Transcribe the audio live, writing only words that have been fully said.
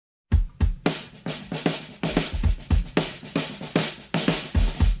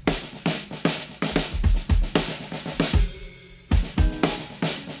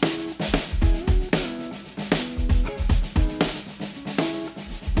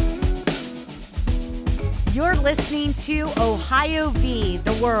You're listening to Ohio v.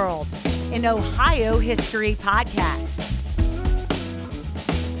 the World, an Ohio history podcast.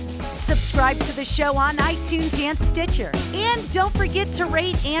 Subscribe to the show on iTunes and Stitcher. And don't forget to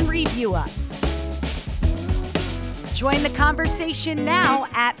rate and review us. Join the conversation now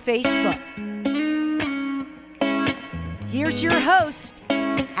at Facebook. Here's your host,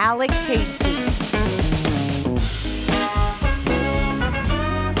 Alex Hasty.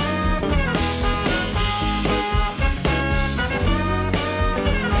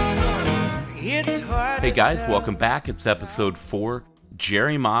 Hey guys, welcome back. It's episode 4,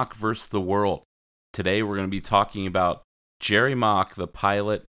 Jerry Mock vs. the World. Today we're going to be talking about Jerry Mock, the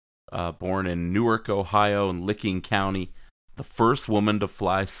pilot, born in Newark, Ohio in Licking County, the first woman to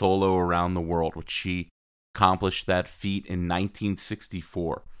fly solo around the world, which she accomplished that feat in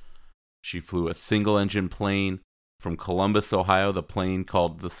 1964. She flew a single-engine plane from Columbus, Ohio, the plane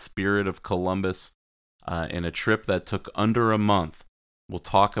called the Spirit of Columbus, in a trip that took under a month. We'll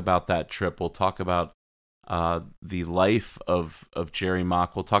talk about that trip. We'll talk about the life of Jerry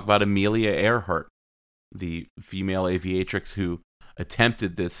Mock. We'll talk about Amelia Earhart, the female aviatrix who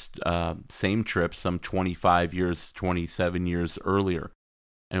attempted this same trip some 27 years earlier.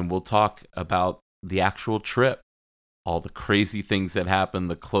 And we'll talk about the actual trip, all the crazy things that happened,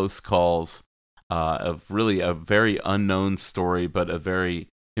 the close calls, of really a very unknown story, but a very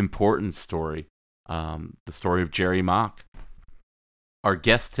important story, the story of Jerry Mock. Our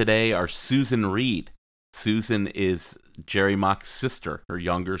guests today are Susan Reed. Susan is Jerry Mock's sister, her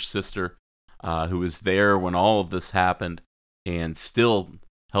younger sister, who was there when all of this happened and still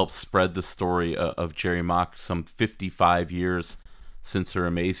helped spread the story of Jerry Mock some 55 years since her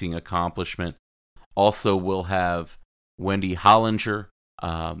amazing accomplishment. Also, we'll have Wendy Hollinger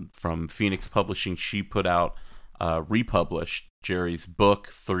from Phoenix Publishing. She put out, republished Jerry's book,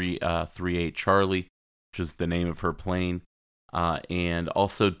 38 Charlie, which is the name of her plane. And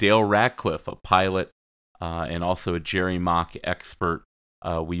also Dale Radcliffe, a pilot and also a Jerry Mock expert.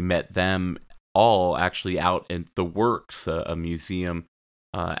 We met them all actually out at The Works, a museum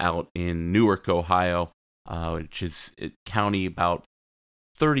out in Newark, Ohio, which is a county about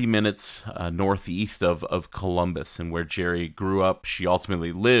 30 minutes northeast of Columbus, and where Jerry grew up. She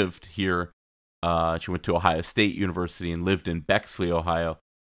ultimately lived here. She went to Ohio State University and lived in Bexley, Ohio,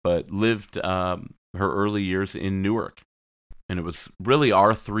 but lived her early years in Newark. And it was really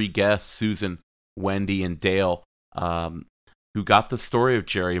our three guests, Susan, Wendy, and Dale, who got the story of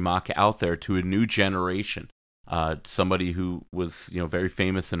Jerry Mock out there to a new generation. Somebody who was, very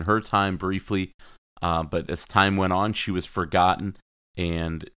famous in her time briefly, but as time went on, she was forgotten.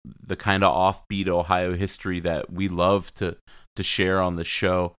 And the kind of offbeat Ohio history that we love to share on the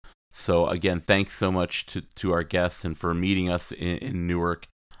show. So again, thanks so much to our guests and for meeting us in Newark.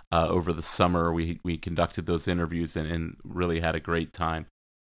 Over the summer, we conducted those interviews and really had a great time.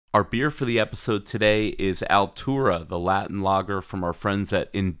 Our beer for the episode today is Altura, the Latin lager from our friends at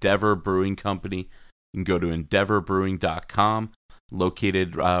Endeavor Brewing Company. You can go to endeavorbrewing.com,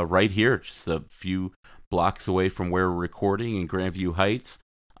 located right here, just a few blocks away from where we're recording in Grandview Heights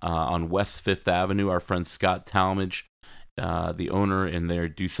on West 5th Avenue. Our friend Scott Talmadge, the owner, and they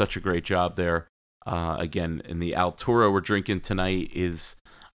do such a great job there. Again, in the Altura we're drinking tonight is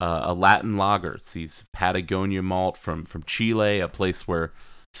a Latin lager. It's these Patagonia malt from Chile, a place where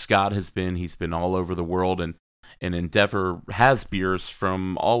Scott has been. He's been all over the world, and Endeavor has beers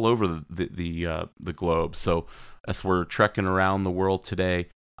from all over the globe. So as we're trekking around the world today,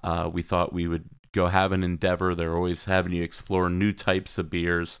 we thought we would go have an Endeavor. They're always having you explore new types of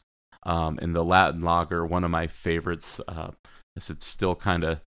beers. And the Latin lager, one of my favorites, as it's still kind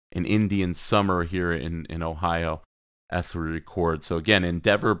of an Indian summer here in Ohio as we record. So again,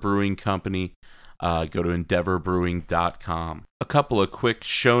 Endeavor Brewing Company, go to endeavorbrewing.com. A couple of quick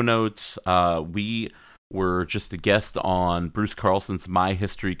show notes. We were just a guest on Bruce Carlson's My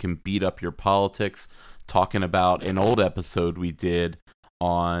History Can Beat Up Your Politics, talking about an old episode we did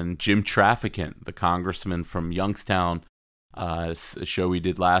on Jim Traficant, the congressman from Youngstown, a show we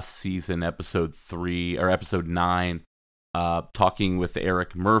did last season, episode 9, talking with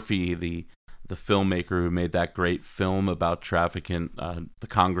Eric Murphy, the filmmaker who made that great film about Traficant, the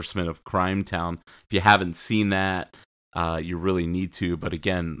congressman of Crimetown. If you haven't seen that, you really need to. But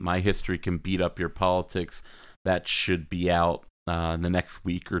again, My History Can Beat Up Your Politics. That should be out in the next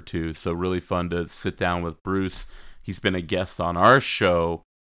week or two. So really fun to sit down with Bruce. He's been a guest on our show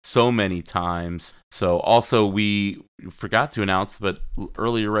so many times. So also we forgot to announce, but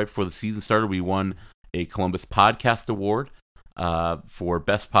earlier, right before the season started, we won a Columbus Podcast Award for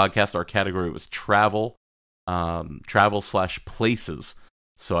Best Podcast. Our category was travel/places.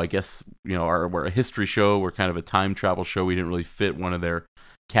 So I guess, we're a history show. We're kind of a time travel show. We didn't really fit one of their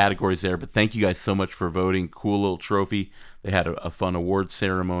categories there. But thank you guys so much for voting. Cool little trophy. They had a fun award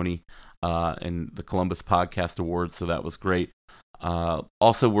ceremony and the Columbus Podcast Awards, so that was great.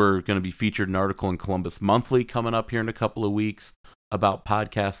 Also, we're going to be featured in an article in Columbus Monthly coming up here in a couple of weeks about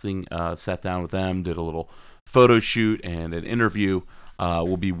podcasting. Sat down with them, did a little photo shoot and an interview.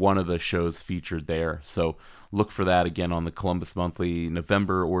 Will be one of the shows featured there. So look for that again on the Columbus Monthly,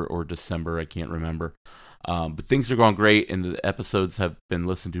 November or December. I can't remember. But things are going great, and the episodes have been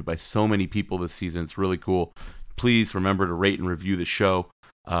listened to by so many people this season. It's really cool. Please remember to rate and review the show.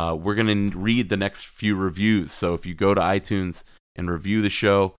 We're going to read the next few reviews. So if you go to iTunes and review the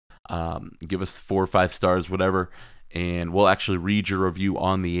show, give us 4 or 5 stars, whatever, and we'll actually read your review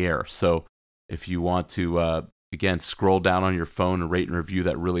on the air. So if you want to, again, scroll down on your phone and rate and review,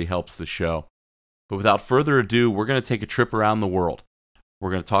 that really helps the show. But without further ado, we're going to take a trip around the world.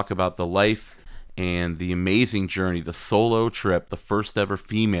 We're going to talk about the life and the amazing journey, the solo trip, the first ever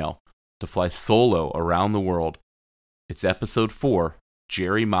female to fly solo around the world. It's episode 4,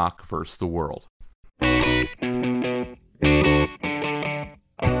 Jerry Mock vs. the World.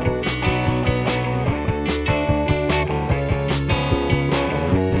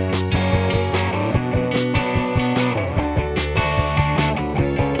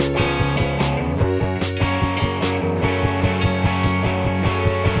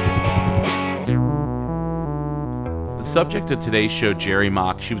 The subject of today's show, Jerry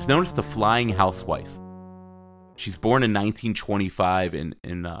Mock, she was known as the Flying Housewife. She's born in 1925 in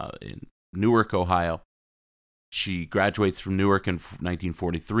Newark, Ohio. She graduates from Newark in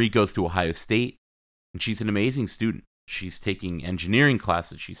 1943, goes to Ohio State, and she's an amazing student. She's taking engineering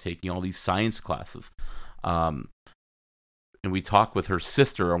classes. She's taking all these science classes. And we talk with her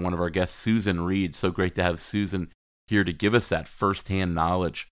sister on one of our guests, Susan Reed. So great to have Susan here to give us that firsthand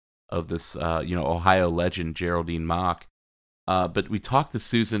knowledge of this, Ohio legend, Geraldine Mock. But we talked to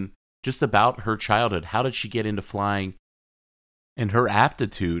Susan just about her childhood. How did she get into flying? And her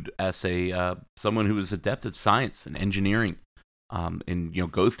aptitude as someone who is adept at science and engineering,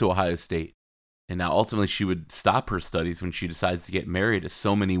 and goes to Ohio State. And now ultimately she would stop her studies when she decides to get married, as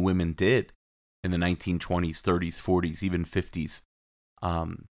so many women did in the 1920s, 30s, 40s, even 50s.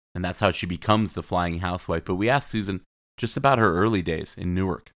 And that's how she becomes the flying housewife. But we asked Susan just about her early days in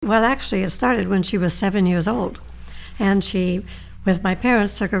Newark. Well, actually, it started when she was 7 years old. And she, with my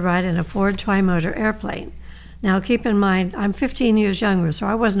parents, took a ride in a Ford Tri-Motor airplane. Now, keep in mind, I'm 15 years younger, so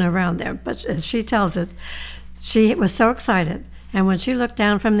I wasn't around there. But as she tells it, she was so excited. And when she looked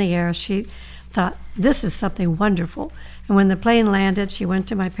down from the air, she thought, this is something wonderful. And when the plane landed, she went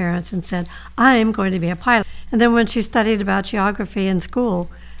to my parents and said, I'm going to be a pilot. And then when she studied about geography in school,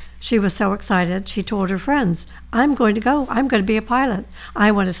 she was so excited, she told her friends, I'm going to go. I'm going to be a pilot.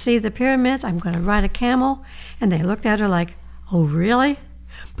 I want to see the pyramids. I'm going to ride a camel. And they looked at her like, oh, really?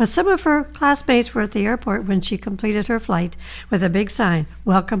 But some of her classmates were at the airport when she completed her flight with a big sign,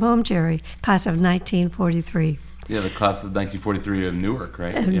 Welcome home, Jerry, class of 1943. Yeah, the class of 1943 of Newark,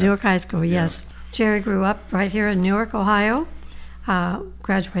 right? Newark High School, yes. Yeah. Jerry grew up right here in Newark, Ohio,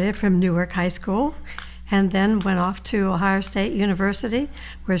 graduated from Newark High School, and then went off to Ohio State University,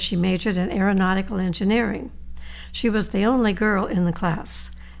 where she majored in aeronautical engineering. She was the only girl in the class.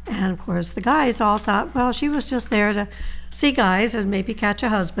 And, of course, the guys all thought, well, she was just there to see guys and maybe catch a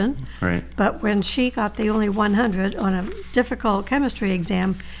husband. Right. But when she got the only 100 on a difficult chemistry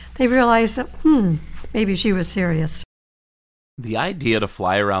exam, they realized that, maybe she was serious. The idea to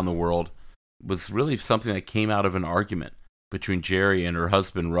fly around the world was really something that came out of an argument between Jerry and her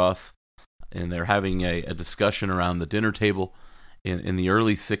husband, Russ. And they're having a discussion around the dinner table in the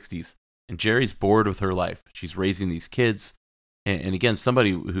early 60s. And Jerry's bored with her life. She's raising these kids. And again,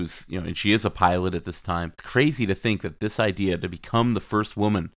 somebody who's, and she is a pilot at this time. It's crazy to think that this idea to become the first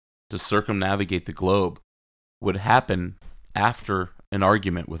woman to circumnavigate the globe would happen after an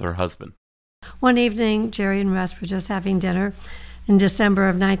argument with her husband. One evening, Jerry and Russ were just having dinner in December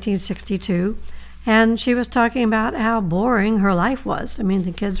of 1962. And she was talking about how boring her life was. I mean,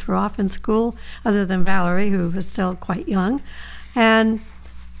 the kids were off in school, other than Valerie, who was still quite young. And,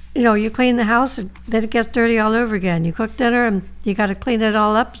 you clean the house, and then it gets dirty all over again. You cook dinner, and you got to clean it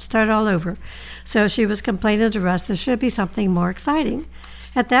all up and start all over. So she was complaining to Russ there should be something more exciting.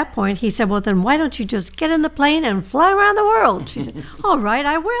 At that point, he said, well, then why don't you just get in the plane and fly around the world? She said, all right,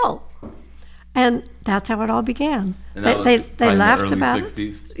 I will. And that's how it all began. And they laughed about it.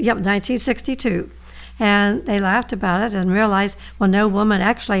 60s? Yep, 1962. And they laughed about it and realized, well, no woman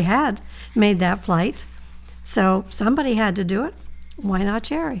actually had made that flight. So somebody had to do it. Why not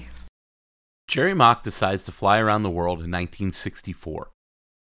Jerry? Jerry Mock decides to fly around the world in 1964.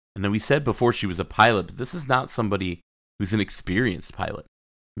 And then we said before she was a pilot, but this is not somebody who's an experienced pilot.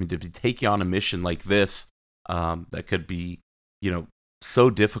 I mean, to be taking on a mission like this, that could be,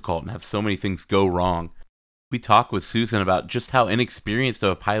 so difficult and have so many things go wrong. We talked with Susan about just how inexperienced of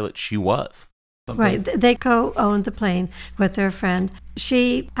a pilot she was. Right. They co-owned the plane with their friend.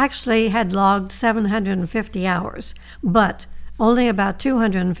 She actually had logged 750 hours, but only about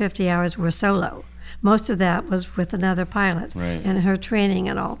 250 hours were solo. Most of that was with another pilot and her training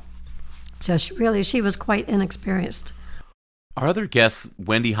and all. So she was quite inexperienced. Our other guests,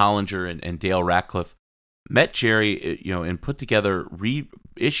 Wendy Hollinger and Dale Ratcliffe, met Jerry, and put together,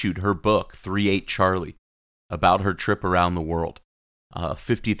 reissued her book, 38 Charlie, about her trip around the world. A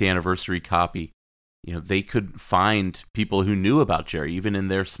 50th anniversary copy. They could find people who knew about Jerry, even in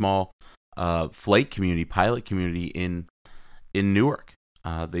their small flight community, pilot community in Newark.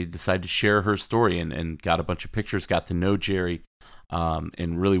 They decided to share her story and got a bunch of pictures, got to know Jerry,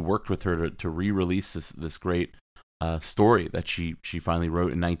 and really worked with her to re-release this great story that she finally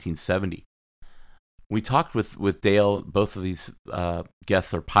wrote in 1970. We talked with Dale. Both of these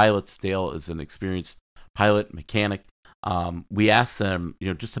guests are pilots. Dale is an experienced pilot, mechanic. We asked them,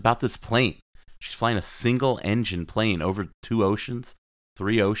 just about this plane. She's flying a single-engine plane over 3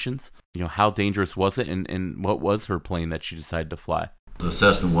 oceans. How dangerous was it, and what was her plane that she decided to fly? The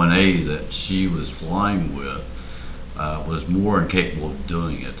Cessna 180 that she was flying with was more incapable of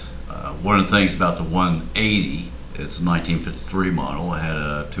doing it. One of the things about the 180, it's a 1953 model. It had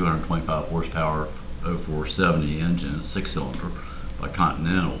a 225 horsepower 0470 engine, a 6-cylinder by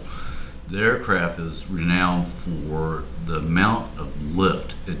Continental. The aircraft is renowned for the amount of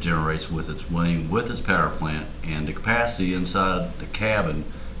lift it generates with its wing, with its power plant, and the capacity inside the cabin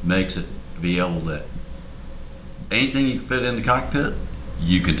makes it be able that anything you can fit in the cockpit,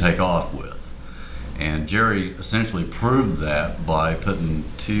 you can take off with. And Jerry essentially proved that by putting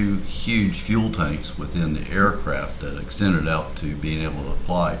 2 huge fuel tanks within the aircraft that extended out to being able to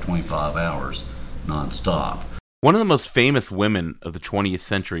fly 25 hours nonstop. One of the most famous women of the 20th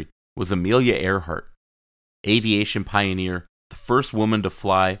century was Amelia Earhart, aviation pioneer, the first woman to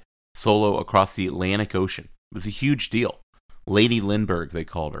fly solo across the Atlantic Ocean. It was a huge deal. Lady Lindbergh, they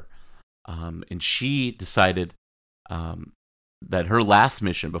called her. And she decided that her last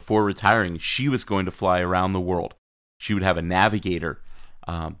mission before retiring, she was going to fly around the world. She would have a navigator,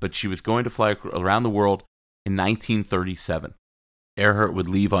 but she was going to fly around the world in 1937. Earhart would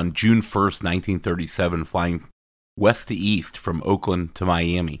leave on June 1st, 1937, flying west to east from Oakland to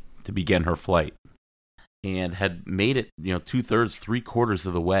Miami to begin her flight, and had made it, 2/3, 3/4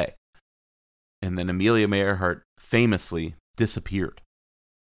 of the way. And then Amelia Earhart famously disappeared.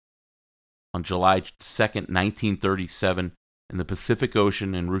 On July 2nd, 1937, in the Pacific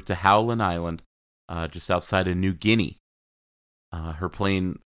Ocean en route to Howland Island, just outside of New Guinea, her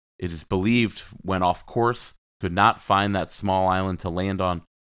plane, it is believed, went off course, could not find that small island to land on,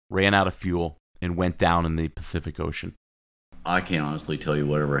 ran out of fuel, and went down in the Pacific Ocean. I can't honestly tell you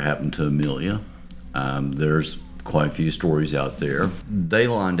whatever happened to Amelia. There's quite a few stories out there. They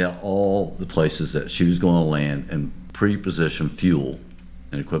lined out all the places that she was going to land and pre-positioned fuel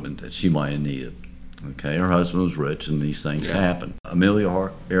and equipment that she might have needed. Okay, her husband was rich and these things happened.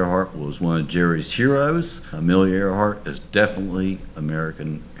 Amelia Earhart was one of Jerry's heroes. Amelia Earhart is definitely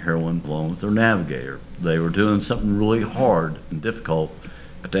American heroine along with her navigator. They were doing something really hard and difficult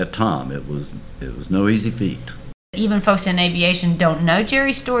at that time. It was no easy feat. Even folks in aviation don't know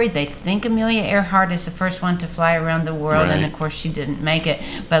Jerry's story. They think Amelia Earhart is the first one to fly around the world, and of course she didn't make it.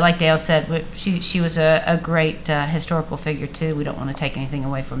 But like Dale said, she was a great historical figure too. We don't want to take anything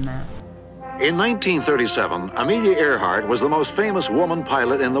away from that. In 1937, Amelia Earhart was the most famous woman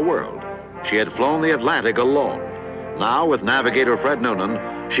pilot in the world. She had flown the Atlantic alone. Now, with navigator Fred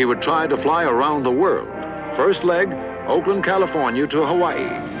Noonan, she would try to fly around the world. First leg, Oakland, California to Hawaii.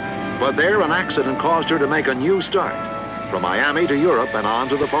 But there, an accident caused her to make a new start, from Miami to Europe and on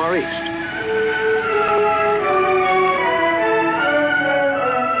to the Far East.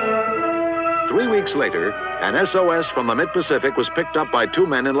 Three weeks later, an SOS from the Mid-Pacific was picked up by 2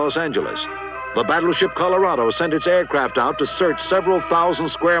 men in Los Angeles. The battleship Colorado sent its aircraft out to search several thousand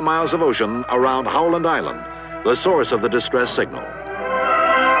square miles of ocean around Howland Island, the source of the distress signal.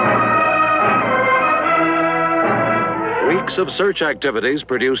 Weeks of search activities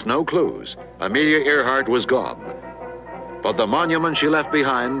produced no clues. Amelia Earhart was gone. But the monument she left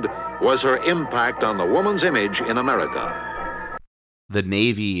behind was her impact on the woman's image in America. The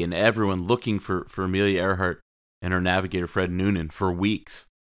Navy and everyone looking for Amelia Earhart and her navigator Fred Noonan for weeks.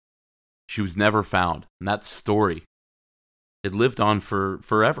 She was never found. And that story, it lived on for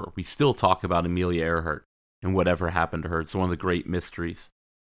forever. We still talk about Amelia Earhart and whatever happened to her. It's one of the great mysteries.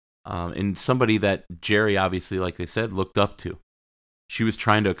 and somebody that Jerry obviously, like they said, looked up to. She was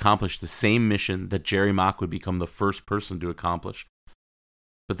trying to accomplish the same mission that Jerry Mock would become the first person to accomplish.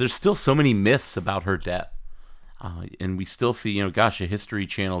 But there's still so many myths about her death. And we still see, a History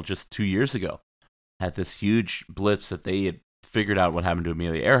Channel just 2 years ago had this huge blitz that they had figured out what happened to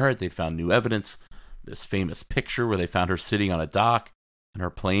Amelia Earhart. They found new evidence, this famous picture where they found her sitting on a dock and her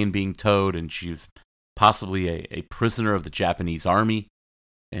plane being towed, and she was possibly a prisoner of the Japanese army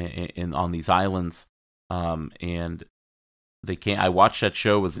on these islands. And I watched that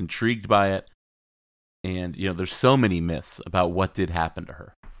show, was intrigued by it, and there's so many myths about what did happen to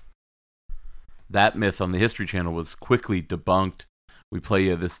her. That myth on the History Channel was quickly debunked. We play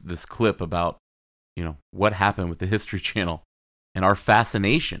you this clip about what happened with the History Channel and our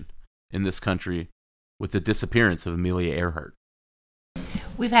fascination in this country with the disappearance of Amelia Earhart.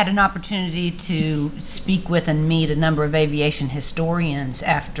 We've had an opportunity to speak with and meet a number of aviation historians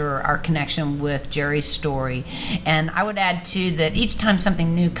after our connection with Jerry's story. And I would add, too, that each time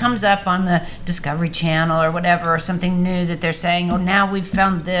something new comes up on the Discovery Channel or whatever, or something new that they're saying, oh, now we've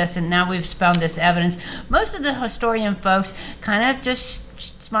found this and now we've found this evidence, most of the historian folks kind of just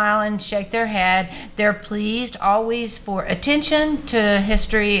smile and shake their head. They're pleased always for attention to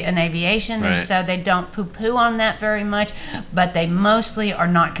history and aviation, right. And so they don't poo-poo on that very much, but they mostly are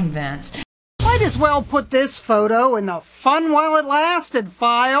not convinced. Might as well put this photo in the fun while it lasted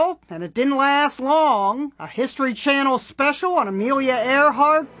file, and it didn't last long. A History Channel special on Amelia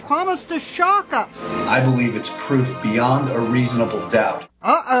Earhart promised to shock us. I believe it's proof beyond a reasonable doubt.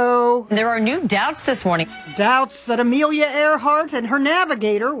 Uh-oh. There are new doubts this morning. Doubts that Amelia Earhart and her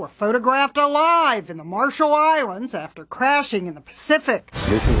navigator were photographed alive in the Marshall Islands after crashing in the Pacific.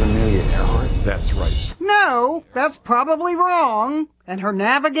 This is Amelia Earhart? That's right. No, that's probably wrong. And her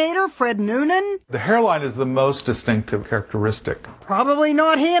navigator, Fred Noonan? The hairline is the most distinctive characteristic. Probably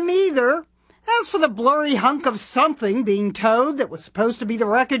not him either. As for the blurry hunk of something being towed that was supposed to be the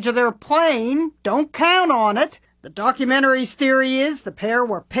wreckage of their plane, don't count on it. The documentary's theory is the pair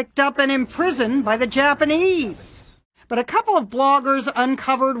were picked up and imprisoned by the Japanese. But a couple of bloggers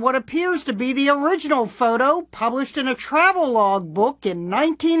uncovered what appears to be the original photo published in a travel log book in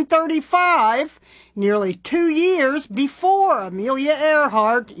 1935, nearly 2 years before Amelia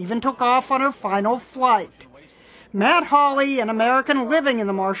Earhart even took off on her final flight. Matt Hawley, an American living in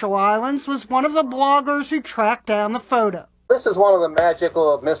the Marshall Islands, was one of the bloggers who tracked down the photo. This is one of the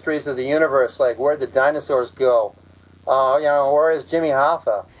magical mysteries of the universe, like where'd the dinosaurs go? Where is Jimmy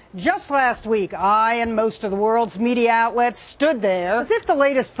Hoffa? Just last week, I and most of the world's media outlets stood there as if the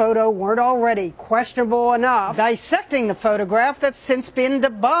latest photo weren't already questionable enough, dissecting the photograph that's since been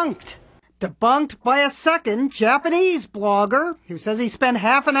debunked. Debunked by a second Japanese blogger who says he spent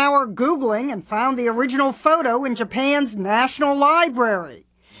half an hour Googling and found the original photo in Japan's National Library.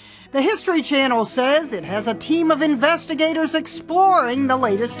 The History Channel says it has a team of investigators exploring the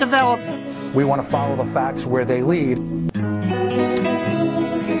latest developments. We want to follow the facts where they lead.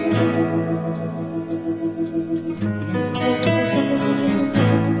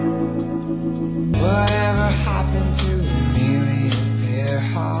 Whatever happened to Amelia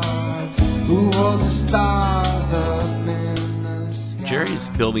Earhart, who holds the stars up in the sky? Jerry's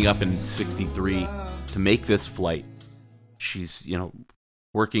building up in 63 to make this flight. She's,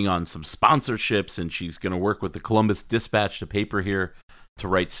 working on some sponsorships, and she's going to work with the Columbus Dispatch, the paper here, to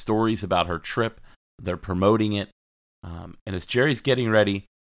write stories about her trip. They're promoting it. And as Jerry's getting ready,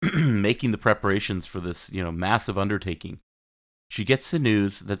 making the preparations for this, massive undertaking, she gets the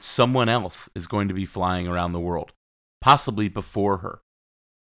news that someone else is going to be flying around the world, possibly before her.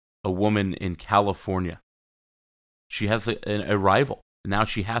 A woman in California. She has a rival. Now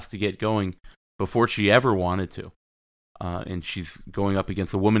she has to get going before she ever wanted to. And she's going up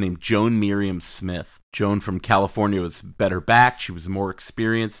against a woman named Joan Miriam Smith. Joan from California was better backed. She was more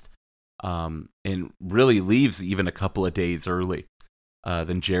experienced, and really leaves even a couple of days early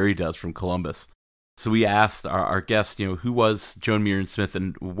than Jerry does from Columbus. So we asked our guest, who was Joan Miriam Smith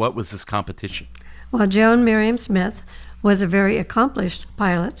and what was this competition? Well, Joan Miriam Smith was a very accomplished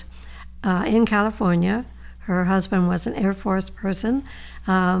pilot in California. Her husband was an Air Force person.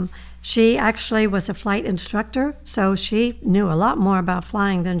 She actually was a flight instructor, so she knew a lot more about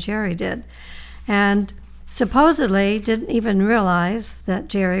flying than Jerry did. And supposedly didn't even realize that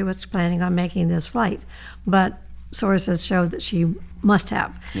Jerry was planning on making this flight. But sources show that she must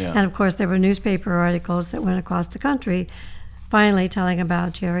have. Yeah. And of course, there were newspaper articles that went across the country finally telling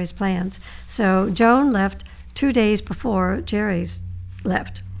about Jerry's plans. So Joan left 2 days before Jerry's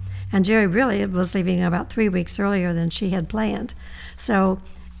left. And Jerry really was leaving about 3 weeks earlier than she had planned. So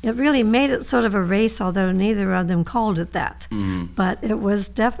it really made it sort of a race, although neither of them called it that. But it was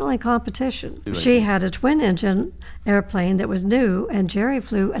definitely competition. She had a twin-engine airplane that was new, and Jerry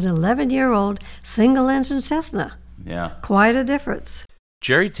flew an 11-year-old single-engine Cessna. Yeah. Quite a difference.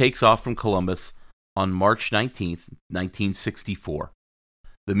 Jerry takes off from Columbus on March 19th, 1964.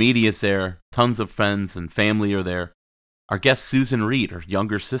 The media's there, tons of friends and family are there. Our guest Susan Reed, her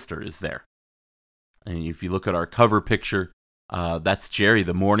younger sister, is there. And if you look at our cover picture, that's Jerry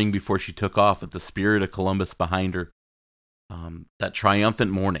the morning before she took off with the Spirit of Columbus behind her. That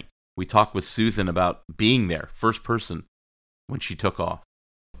triumphant morning. We talked with Susan about being there, first person, when she took off.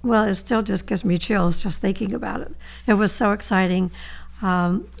 Well, it still just gives me chills just thinking about it. It was so exciting.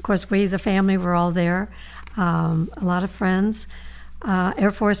 Of course, we, the family, were all there. A lot of friends,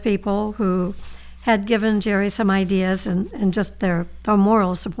 Air Force people who had given Jerry some ideas and just their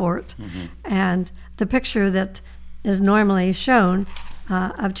moral support. And the picture that is normally shown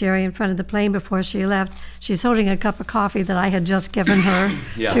of Jerry in front of the plane before she left, she's holding a cup of coffee that I had just given her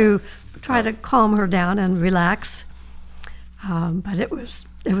to try to calm her down and relax. But it was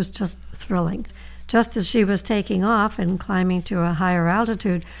just thrilling. Just as she was taking off and climbing to a higher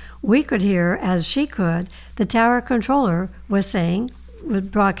altitude, we could hear, as she could, the tower controller was saying, would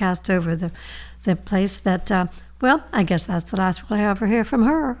broadcast over the place that, well, I guess that's the last we'll ever hear from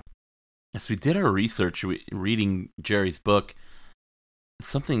her. As we did our research, reading Jerry's book,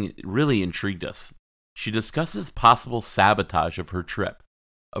 something really intrigued us. She discusses possible sabotage of her trip,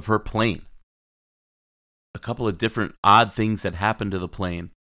 of her plane. A couple of different odd things that happened to the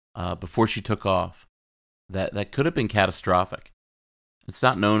plane before she took off that could have been catastrophic. It's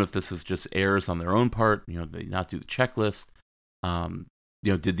not known if this is just errors on their own part, they not do the checklist.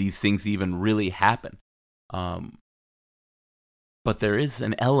 Did these things even really happen? But there is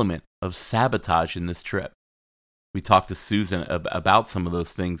an element of sabotage in this trip. We talked to Susan about some of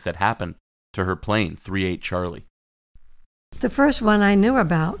those things that happened to her plane, 38 Charlie. The first one I knew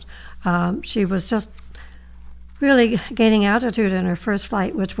about, she was just really gaining altitude in her first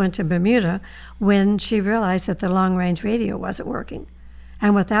flight, which went to Bermuda, when she realized that the long-range radio wasn't working.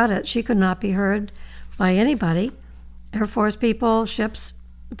 And without it, she could not be heard by anybody, Air Force people, ships,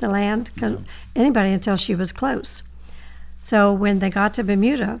 the land, anybody, until she was close. So when they got to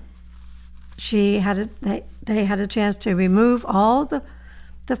Bermuda, they had a chance to remove all the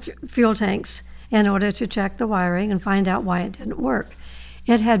fuel tanks in order to check the wiring and find out why it didn't work.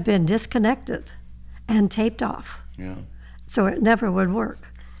 It had been disconnected and taped off, so it never would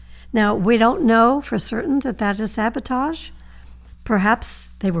work. Now, we don't know for certain that is sabotage.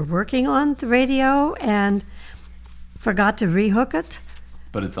 Perhaps they were working on the radio and forgot to rehook it.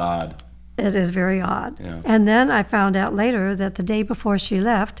 But it's odd. It is very odd. Yeah. And then I found out later that the day before she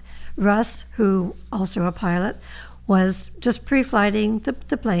left, Russ, who also a pilot, was just pre-flighting the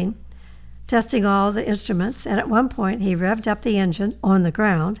plane, testing all the instruments, and at one point he revved up the engine on the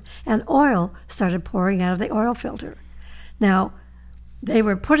ground and oil started pouring out of the oil filter. Now, they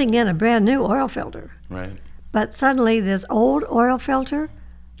were putting in a brand new oil filter. Right. But suddenly this old oil filter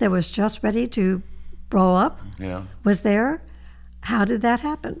that was just ready to blow up was there. How did that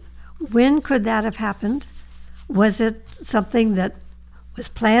happen? When could that have happened? Was it something that was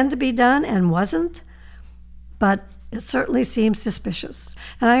planned to be done and wasn't? But it certainly seems suspicious.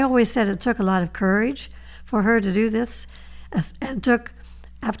 And I always said it took a lot of courage for her to do this. And took,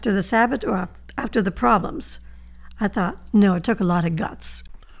 after the problems, I thought, no, it took a lot of guts.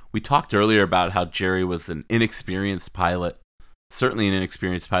 We talked earlier about how Jerry was an inexperienced pilot, certainly an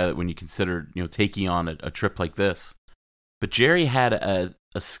inexperienced pilot when you consider, taking on a trip like this. But Jerry had a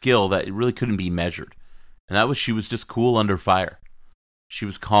skill that really couldn't be measured, and that was she was just cool under fire. She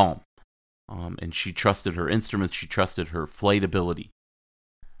was calm, and she trusted her instruments. She trusted her flight ability.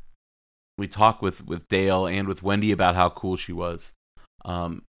 We talk with Dale and with Wendy about how cool she was,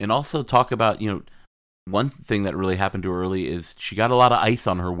 and also talk about, one thing that really happened to her early is she got a lot of ice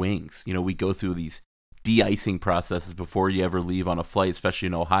on her wings. We go through these de-icing processes before you ever leave on a flight, especially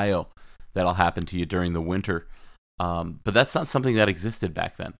in Ohio. That'll happen to you during the winter. But that's not something that existed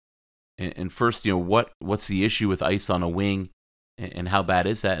back then. And first, what's the issue with ice on a wing, and how bad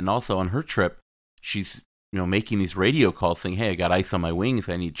is that? And also on her trip, she's making these radio calls saying, "Hey, I got ice on my wings.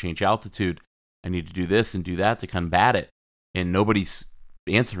 I need to change altitude. I need to do this and do that to combat it." And nobody's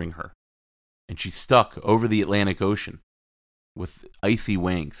answering her, and she's stuck over the Atlantic Ocean with icy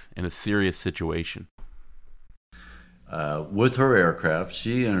wings in a serious situation. With her aircraft,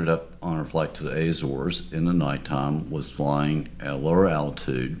 she ended up on her flight to the Azores in the nighttime, was flying at a lower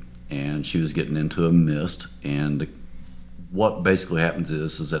altitude, and she was getting into a mist. And what basically happens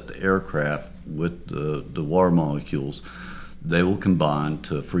is that the aircraft, with the water molecules, they will combine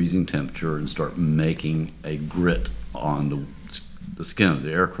to a freezing temperature and start making a grit on the skin of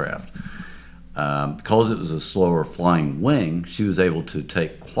the aircraft. Because it was a slower flying wing, she was able to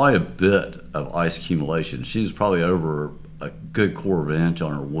take quite a bit of ice accumulation. She was probably over a good quarter of an inch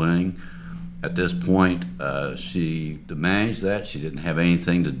on her wing. At this point, she managed that. She didn't have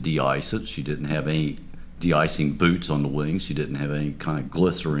anything to de-ice it. She didn't have any de-icing boots on the wings. She didn't have any kind of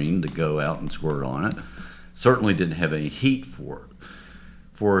glycerine to go out and squirt on it. Certainly didn't have any heat for it.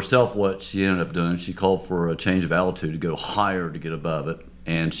 For herself, what she ended up doing, she called for a change of altitude to go higher to get above it,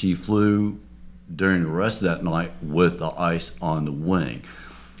 and she flew during the rest of that night with the ice on the wing.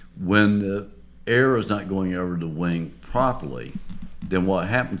 When the air is not going over the wing properly, then what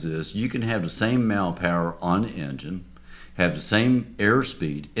happens is you can have the same amount of power on the engine, have the same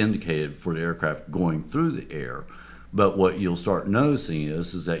airspeed indicated for the aircraft going through the air, but what you'll start noticing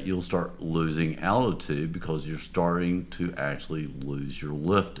is that you'll start losing altitude because you're starting to actually lose your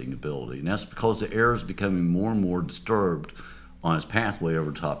lifting ability. And that's because the air is becoming more and more disturbed on its pathway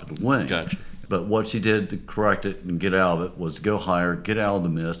over top of the wing. Gotcha. But what she did to correct it and get out of it was to go higher, get out of the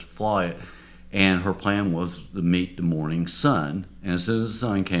mist, fly it, and her plan was to meet the morning sun. And as soon as the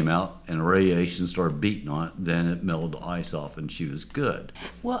sun came out and the radiation started beating on it, then it melted the ice off and she was good.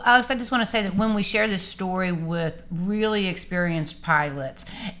 Well, Alex, I just want to say that when we share this story with really experienced pilots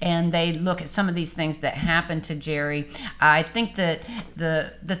and they look at some of these things that happened to Jerry, I think that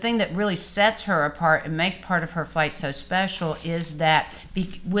the thing that really sets her apart and makes part of her flight so special is that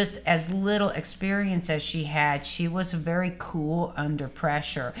with as little experience as she had, she was very cool under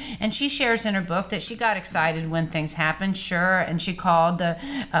pressure. And she shares in her book that she got excited when things happened, sure, and she called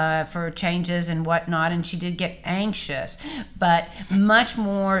for changes and whatnot, and she did get anxious. But much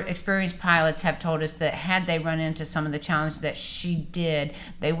more experienced pilots have told us that had they run into some of the challenges that she did,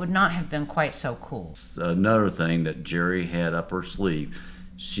 they would not have been quite so cool. Another thing that Jerry had up her sleeve,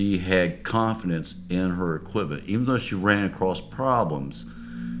 she had confidence in her equipment. Even though she ran across problems,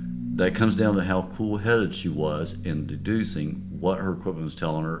 that comes down to how cool-headed she was in deducing what her equipment was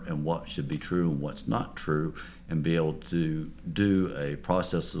telling her and what should be true and what's not true, and be able to do a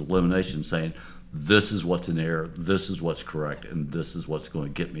process of elimination saying, this is what's in error, this is what's correct, and this is what's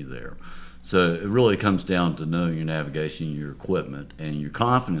going to get me there. So it really comes down to knowing your navigation, your equipment, and your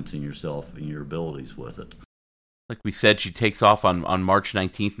confidence in yourself and your abilities with it. Like we said, she takes off on March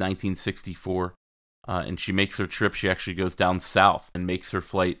 19th, 1964, and she makes her trip. She actually goes down south and makes her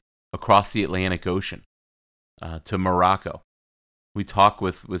flight across the Atlantic Ocean to Morocco. We talk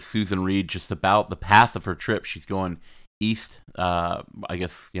with Susan Reed just about the path of her trip. She's going east,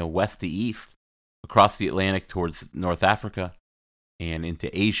 west to east, across the Atlantic towards North Africa and into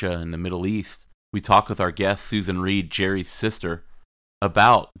Asia and the Middle East. We talk with our guest, Susan Reed, Jerry's sister,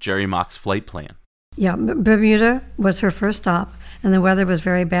 about Jerry Mock's flight plan. Yeah, Bermuda was her first stop, and the weather was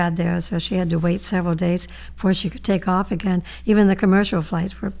very bad there, so she had to wait several days before she could take off again. Even the commercial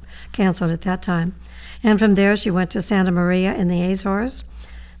flights were canceled at that time. And from there, she went to Santa Maria in the Azores,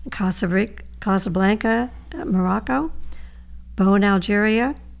 Casablanca, Morocco, Boan,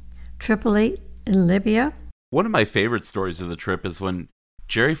 Algeria, Tripoli in Libya. One of my favorite stories of the trip is when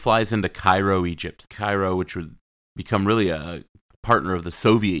Jerry flies into Cairo, Egypt. Cairo, which would become really a partner of the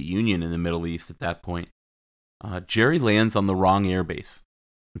Soviet Union in the Middle East at that point. Jerry lands on the wrong airbase.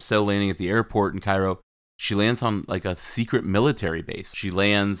 Instead of landing at the airport in Cairo, she lands on like a secret military base. She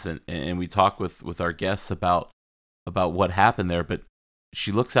lands, and we talk with our guests about what happened there, but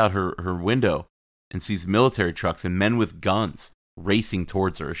she looks out her window and sees military trucks and men with guns racing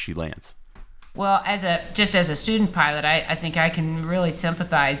towards her as she lands. Well, as a student pilot, I think I can really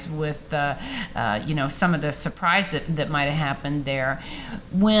sympathize with some of the surprise that might have happened there.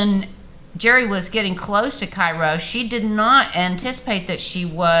 When Jerry was getting close to Cairo, she did not anticipate that she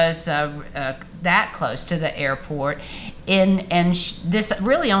was that close to the airport. This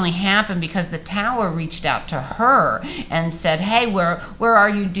really only happened because the tower reached out to her and said, "Hey, where are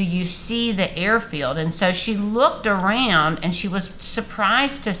you? Do you see the airfield?" And so she looked around and she was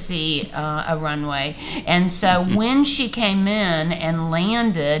surprised to see a runway. And so when she came in and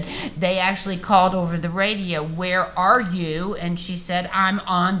landed, they actually called over the radio, "Where are you?" And she said, "I'm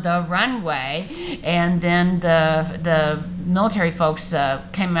on the runway." And then the military folks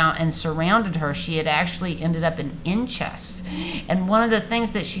came out and surrounded her. She had actually ended up in Inchus. And one of the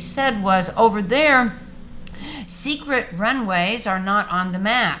things that she said was, over there, secret runways are not on the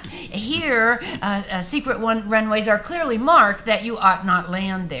map. Here, secret runways are clearly marked that you ought not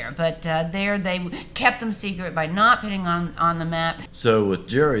land there, but there they kept them secret by not putting on the map. So with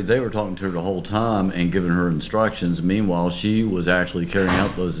Jerry, they were talking to her the whole time and giving her instructions. Meanwhile, she was actually carrying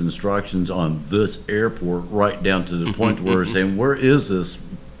out those instructions on this airport right down to the point where saying, where is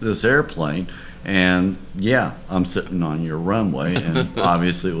this airplane? And yeah, I'm sitting on your runway, and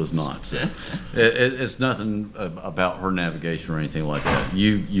obviously it was not. So it's nothing about her navigation or anything like that.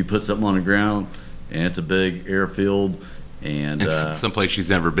 You put something on the ground, and it's a big airfield, and it's someplace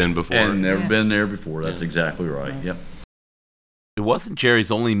she's never been before. And never been there before. That's exactly right. Yep. It wasn't Jerry's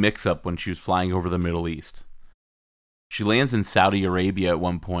only mix-up when she was flying over the Middle East. She lands in Saudi Arabia at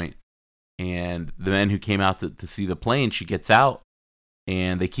one point, and the men who came out to see the plane, she gets out,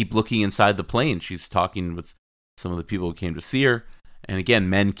 and they keep looking inside the plane. She's talking with some of the people who came to see her. And again,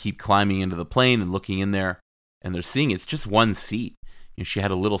 men keep climbing into the plane and looking in there. And they're seeing it's just one seat. You know, she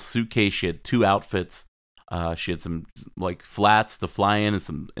had a little suitcase. She had 2 outfits. She had some like flats to fly in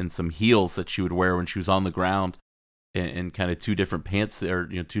and some heels that she would wear when she was on the ground. And kind of 2 different pants or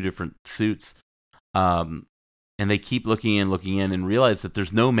 2 different suits. And they keep looking in and realize that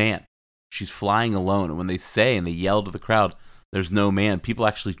there's no man. She's flying alone. And when they say and they yell to the crowd, there's no man, people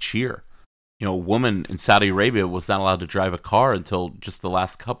actually cheer. You know, a woman in Saudi Arabia was not allowed to drive a car until just the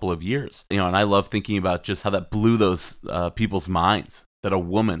last couple of years. You know, and I love thinking about just how that blew those people's minds, that a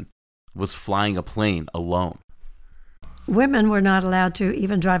woman was flying a plane alone. Women were not allowed to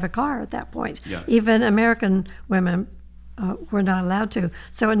even drive a car at that point. Yeah. Even American women were not allowed to.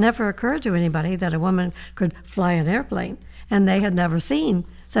 So it never occurred to anybody that a woman could fly an airplane. And they had never seen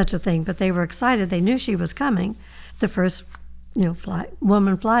such a thing, but they were excited. They knew she was coming, the first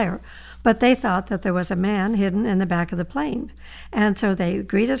woman flyer. But they thought that there was a man hidden in the back of the plane. And so they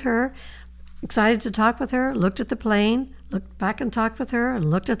greeted her, excited to talk with her, looked at the plane, looked back and talked with her, and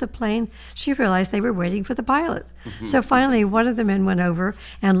looked at the plane. She realized they were waiting for the pilot. So finally, one of the men went over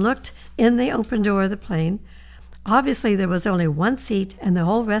and looked in the open door of the plane. Obviously, there was only one seat, and the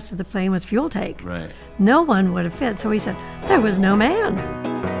whole rest of the plane was fuel tank. Right. No one would have fit. So he said, there was no man.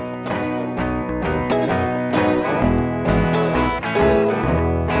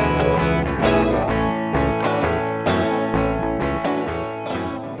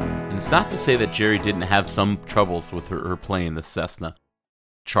 It's not to say that Jerry didn't have some troubles with her plane, the Cessna.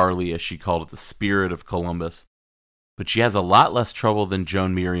 Charlie, as she called it, the Spirit of Columbus. But she has a lot less trouble than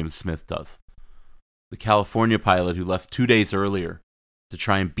Joan Miriam Smith does. The California pilot who left 2 days earlier to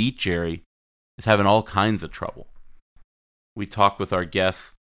try and beat Jerry is having all kinds of trouble. We talked with our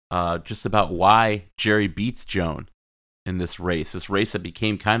guests just about why Jerry beats Joan in this race that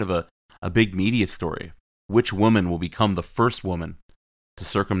became kind of a big media story. Which woman will become the first woman to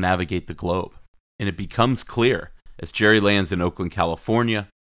circumnavigate the globe? And it becomes clear as Jerry lands in Oakland, California,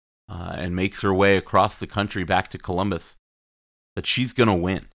 and makes her way across the country back to Columbus, that she's going to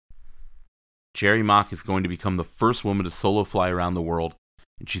win. Jerry Mock is going to become the first woman to solo fly around the world,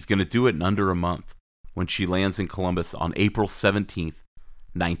 and she's going to do it in under a month when she lands in Columbus on April 17th,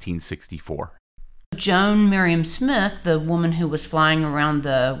 1964. Joan Miriam Smith, the woman who was flying around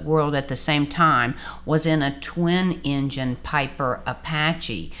the world at the same time, was in a twin-engine Piper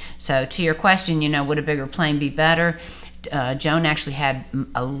Apache. So to your question, would a bigger plane be better? Joan actually had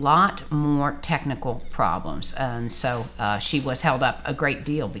a lot more technical problems, and so she was held up a great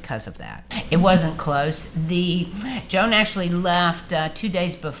deal because of that. It wasn't close. Joan actually left 2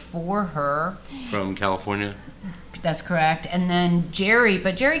 days before her. From California? That's correct. And then Jerry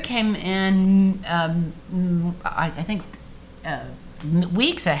came in, I think,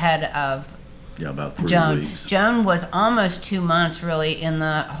 weeks ahead of about 3 weeks. Joan was almost 2 months really in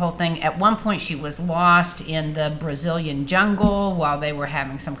the whole thing. At one point she was lost in the Brazilian jungle while they were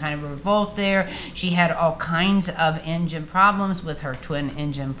having some kind of revolt there. She had all kinds of engine problems with her twin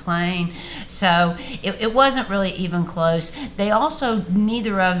engine plane. So it wasn't really even close. They also,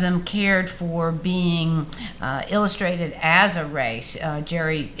 neither of them cared for being illustrated as a race.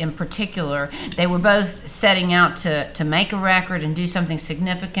 Jerry in particular. They were both setting out to make a record and do something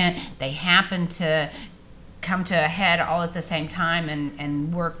significant. They happened to come to a head all at the same time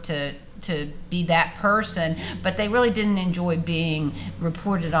and work to be that person, but they really didn't enjoy being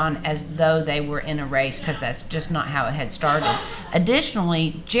reported on as though they were in a race, because that's just not how it had started.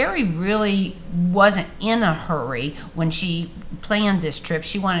 Additionally, Jerry really wasn't in a hurry when she planned this trip.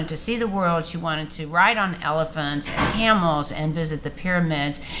 She wanted to see the world. She wanted to ride on elephants and camels and visit the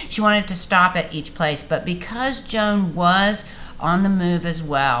pyramids. She wanted to stop at each place, but because Joan was on the move as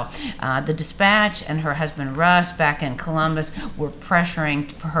well. The Dispatch and her husband Russ back in Columbus were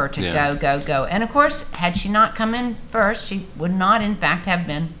pressuring for her to go. And of course, had she not come in first, she would not in fact have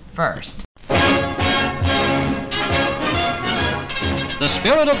been first. The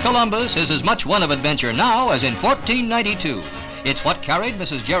spirit of Columbus is as much one of adventure now as in 1492. It's what carried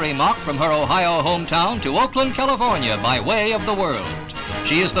Mrs. Jerry Mock from her Ohio hometown to Oakland, California by way of the world.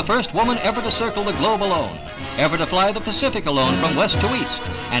 She is the first woman ever to circle the globe alone, ever to fly the Pacific alone from west to east,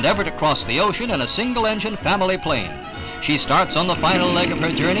 and ever to cross the ocean in a single-engine family plane. She starts on the final leg of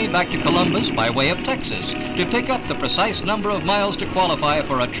her journey back to Columbus by way of Texas to pick up the precise number of miles to qualify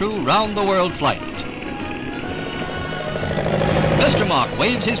for a true round-the-world flight. Mr. Mock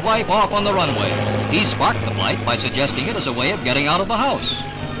waves his wife off on the runway. He sparked the flight by suggesting it as a way of getting out of the house.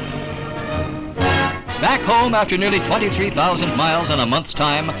 Back home after nearly 23,000 miles in a month's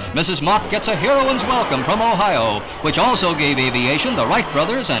time, Mrs. Mock gets a heroine's welcome from Ohio, which also gave aviation the Wright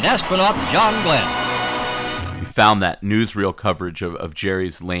brothers and astronaut John Glenn. We found that newsreel coverage of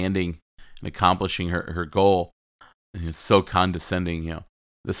Jerry's landing and accomplishing her goal. And it's so condescending,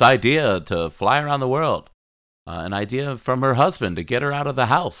 This idea to fly around the world. An idea from her husband to get her out of the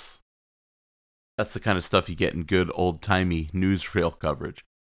house. That's the kind of stuff you get in good old-timey newsreel coverage.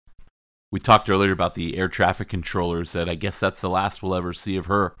 We talked earlier about the air traffic controllers that I guess that's the last we'll ever see of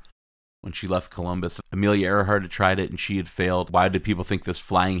her when she left Columbus. Amelia Earhart had tried it and she had failed. Why did people think this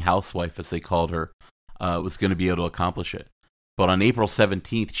flying housewife, as they called her, was going to be able to accomplish it? But on April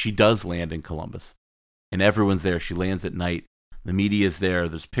 17th, she does land in Columbus. And everyone's there. She lands at night. The media's there.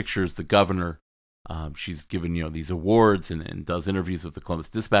 There's pictures, the governor. She's given, these awards and does interviews with the Columbus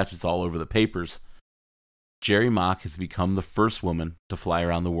Dispatch. It's all over the papers. Jerry Mock has become the first woman to fly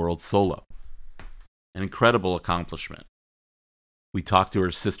around the world solo. An incredible accomplishment. We talked to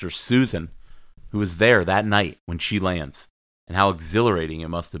her sister Susan, who was there that night when she lands, and how exhilarating it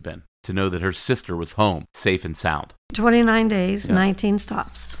must have been to know that her sister was home, safe and sound. 29 days, 19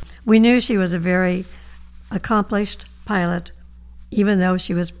 stops. We knew she was a very accomplished pilot, even though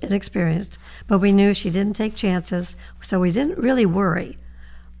she was inexperienced, but we knew she didn't take chances, so we didn't really worry.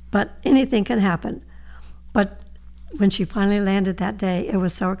 But anything can happen. But when she finally landed that day, it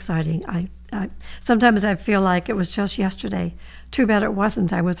was so exciting. Sometimes I feel like it was just yesterday. Too bad it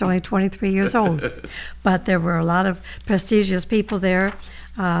wasn't. I was only 23 years old. But there were a lot of prestigious people there.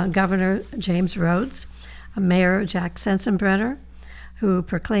 Governor James Rhodes, Mayor Jack Sensenbrenner, who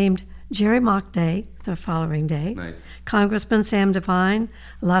proclaimed Jerry Mock Day the following day. Nice. Congressman Sam Devine,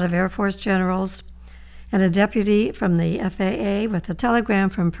 a lot of Air Force generals, and a deputy from the FAA with a telegram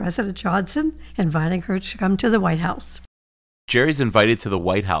from President Johnson inviting her to come to the White House. Jerry's invited to the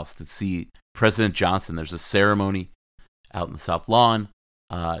White House to see President Johnson. There's a ceremony out in the South Lawn.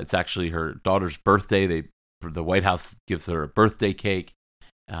 It's actually her daughter's birthday. The White House gives her a birthday cake.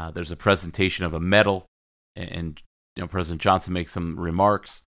 There's a presentation of a medal, and President Johnson makes some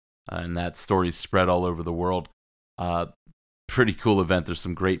remarks. And that story's spread all over the world. Pretty cool event. There's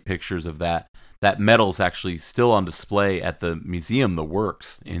some great pictures of that. That medal's actually still on display at the museum, The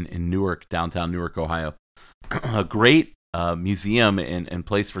Works, in Newark, downtown Newark, Ohio. A great museum and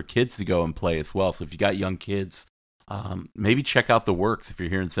place for kids to go and play as well. So if you got young kids, maybe check out The Works if you're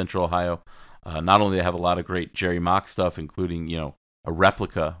here in Central Ohio. Not only do they have a lot of great Jerry Mock stuff, including a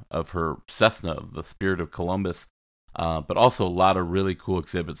replica of her Cessna, the Spirit of Columbus, but also a lot of really cool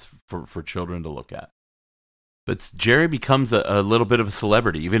exhibits for children to look at. But Jerry becomes a little bit of a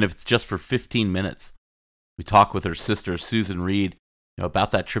celebrity, even if it's just for 15 minutes. We talk with her sister, Susan Reed, about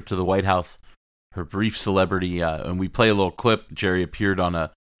that trip to the White House, her brief celebrity, and we play a little clip. Jerry appeared on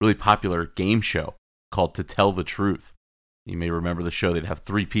a really popular game show called To Tell the Truth. You may remember the show. They'd have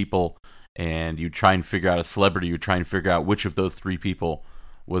three people, and you'd try and figure out a celebrity. You'd try and figure out which of those three people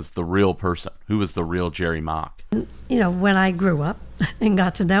was the real person. Who was the real Jerry Mock? When I grew up and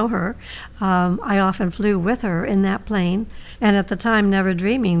got to know her, I often flew with her in that plane, and at the time never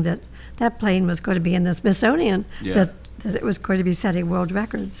dreaming that that plane was going to be in the Smithsonian, that it was going to be setting world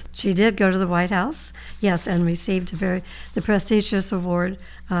records. She did go to the White House, yes, and received the prestigious award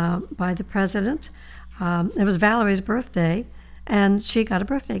by the president. It was Valerie's birthday, and she got a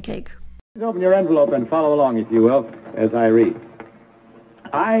birthday cake. Open your envelope and follow along, if you will, as I read.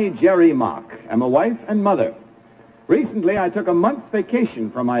 I, Jerry Mock, am a wife and mother. Recently, I took a month's vacation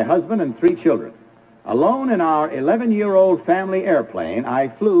from my husband and 3 children. Alone in our 11-year-old family airplane, I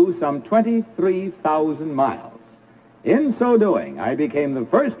flew some 23,000 miles. In so doing, I became the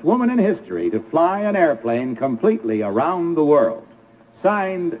first woman in history to fly an airplane completely around the world.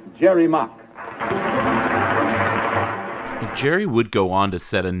 Signed, Jerry Mock. Jerry would go on to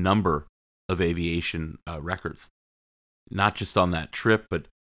set a number of aviation records. not just on that trip, but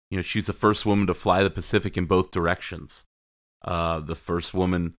she's the first woman to fly the Pacific in both directions. The first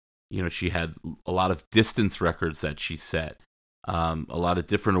woman, she had a lot of distance records that she set, a lot of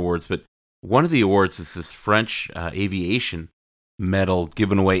different awards. But one of the awards is this French aviation medal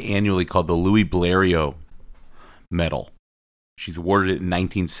given away annually called the Louis Blériot Medal. She's awarded it in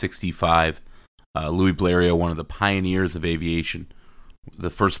 1965. Louis Blériot, one of the pioneers of aviation,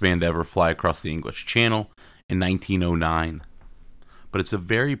 the first man to ever fly across the English Channel in 1909. But it's a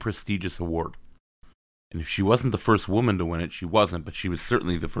very prestigious award. And if she wasn't the first woman to win it, she wasn't, but she was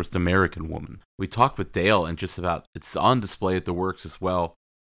certainly the first American woman. We talked with Dale, and just about, it's on display at the Works as well,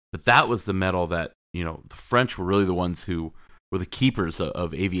 but that was the medal that, the French were really the ones who were the keepers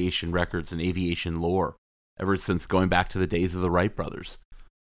of aviation records and aviation lore, ever since going back to the days of the Wright brothers.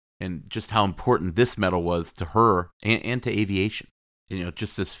 And just how important this medal was to her and to aviation.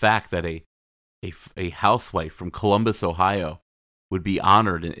 Just this fact that a housewife from Columbus, Ohio, would be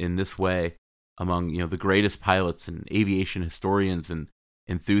honored in this way among the greatest pilots and aviation historians and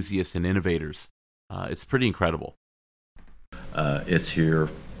enthusiasts and innovators. It's pretty incredible. It's here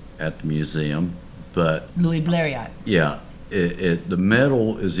at the museum, but Louis Blériot. Yeah, the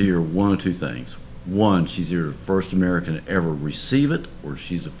medal is either one of two things. One, she's either the first American to ever receive it, or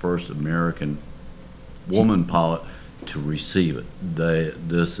she's the first American woman pilot to receive it.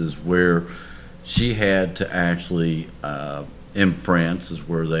 This is where she had to actually, in France, is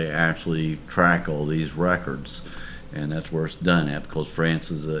where they actually track all these records. And that's where it's done at, because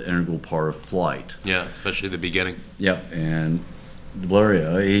France is an integral part of flight. Yeah, especially the beginning. Yep, and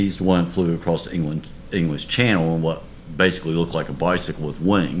Blériot, he's the one that flew across the English Channel in what basically looked like a bicycle with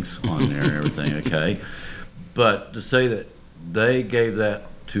wings on there and everything, okay? But to say that they gave that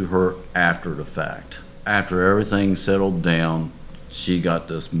to her after the fact, after everything settled down, she got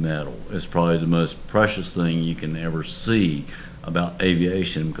this medal. It's probably the most precious thing you can ever see about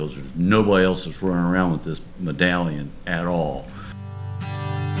aviation, because there's nobody else that's running around with this medallion at all.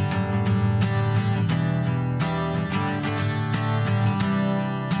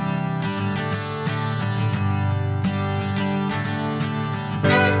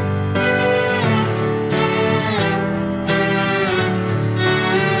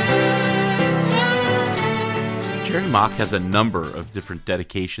 Jerry Mock has a number of different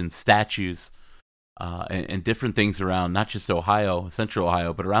dedications, statues, and different things around, not just Ohio, Central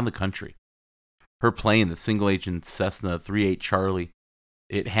Ohio, but around the country. Her plane, the single-engine Cessna 38 Charlie,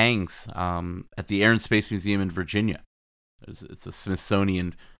 it hangs at the Air and Space Museum in Virginia. It's a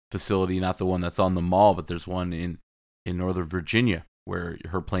Smithsonian facility, not the one that's on the mall, but there's one in Northern Virginia where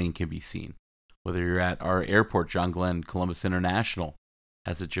her plane can be seen. Whether you're at our airport, John Glenn Columbus International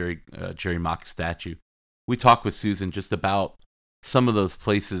has a Jerry Mock statue. We talked with Susan just about some of those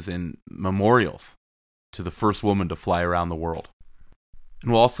places and memorials to the first woman to fly around the world.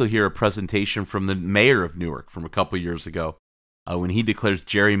 And we'll also hear a presentation from the mayor of Newark from a couple years ago when he declares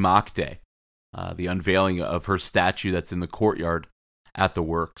Jerry Mock Day, the unveiling of her statue that's in the courtyard at the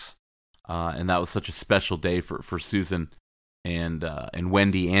Works. And that was such a special day for Susan and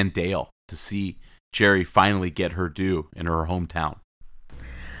Wendy and Dale to see Jerry finally get her due in her hometown.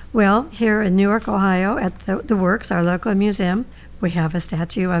 Well, here in Newark, Ohio, at the Works, our local museum, we have a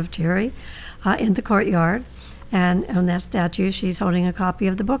statue of Jerry in the courtyard. And on that statue, she's holding a copy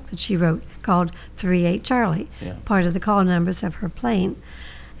of the book that she wrote called 38 Charlie, part of the call numbers of her plane.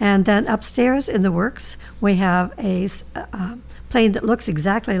 And then upstairs in the Works, we have a plane that looks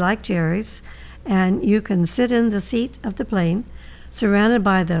exactly like Jerry's. And you can sit in the seat of the plane, surrounded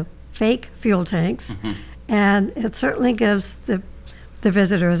by the fake fuel tanks. Mm-hmm. And it certainly gives the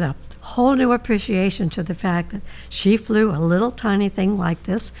visitors a whole new appreciation to the fact that she flew a little tiny thing like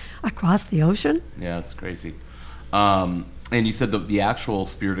this across the ocean. Yeah, it's crazy. And you said the actual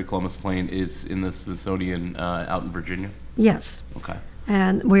Spirit of Columbus plane is in the Smithsonian out in Virginia? Yes. Okay.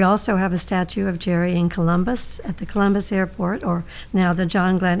 And we also have a statue of Jerry in Columbus at the Columbus Airport, or now the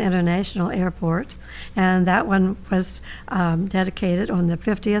John Glenn International Airport. And that one was dedicated on the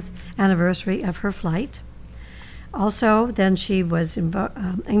 50th anniversary of her flight. Also, then she was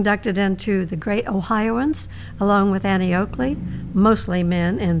inducted into the Great Ohioans, along with Annie Oakley, mostly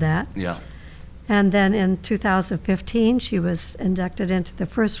men in that. Yeah. And then in 2015, she was inducted into the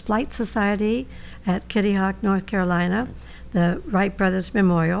First Flight Society at Kitty Hawk, North Carolina, the Wright Brothers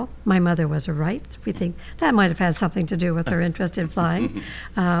Memorial. My mother was a Wright. We think that might have had something to do with her interest in flying.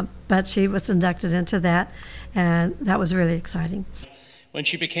 But she was inducted into that, and that was really exciting. When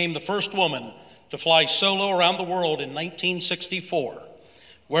she became the first woman to fly solo around the world in 1964.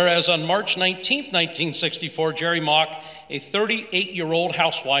 Whereas on March 19th, 1964, Jerry Mock, a 38-year-old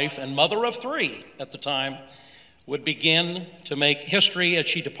housewife and mother of 3 at the time, would begin to make history as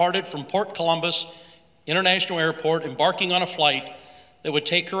she departed from Port Columbus International Airport, embarking on a flight that would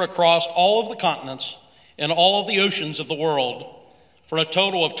take her across all of the continents and all of the oceans of the world for a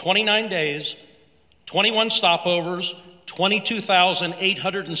total of 29 days, 21 stopovers,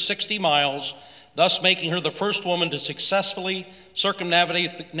 22,860 miles, thus making her the first woman to successfully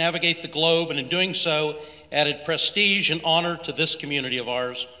circumnavigate the globe, and in doing so added prestige and honor to this community of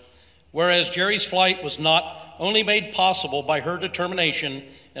ours. Whereas Jerry's flight was not only made possible by her determination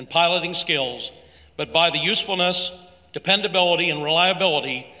and piloting skills, but by the usefulness, dependability, and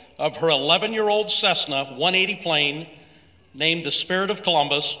reliability of her 11-year-old Cessna 180 plane, named the Spirit of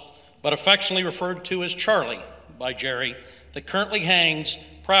Columbus, but affectionately referred to as Charlie by Jerry, that currently hangs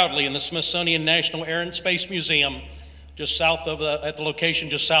proudly in the Smithsonian National Air and Space Museum at the location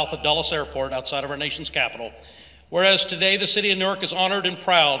just south of Dulles Airport, outside of our nation's capital. Whereas today the city of Newark is honored and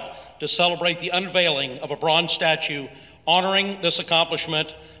proud to celebrate the unveiling of a bronze statue honoring this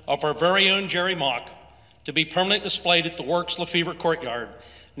accomplishment of our very own Jerry Mock, to be permanently displayed at the Works Lefevre Courtyard.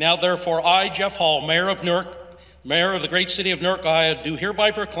 Now therefore I, Jeff Hall, Mayor of Newark, Mayor of the great city of Newark, Ohio, do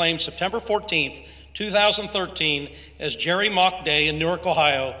hereby proclaim September 14th, 2013 as Jerry Mock Day in Newark,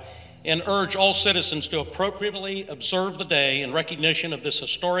 Ohio, and urge all citizens to appropriately observe the day in recognition of this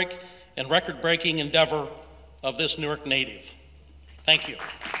historic and record-breaking endeavor of this Newark native. Thank you.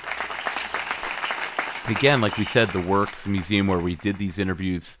 Again, like we said, the Works Museum, where we did these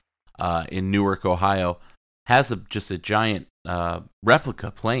interviews in Newark, Ohio, has just a giant replica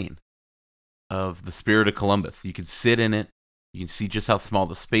plane of the Spirit of Columbus. You can sit in it. You can see just how small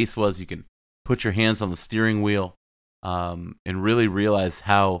the space was. You can put your hands on the steering wheel and really realize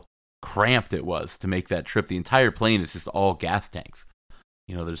how cramped it was to make that trip. The entire plane is just all gas tanks.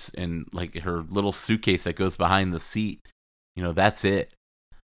 You know, there's, and like her little suitcase that goes behind the seat, you know, that's it.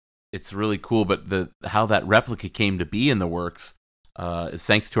 It's really cool. But how that replica came to be in the Works is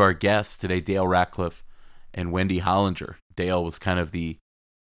thanks to our guests today, Dale Ratcliffe and Wendy Hollinger. Dale was kind of the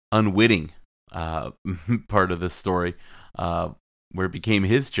unwitting part of this story, where it became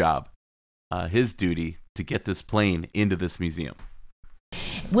his job, his duty to get this plane into this museum.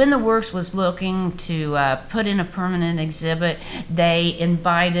 When the Works was looking to put in a permanent exhibit, they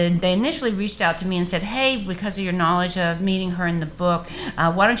initially reached out to me and said, hey, because of your knowledge of meeting her in the book,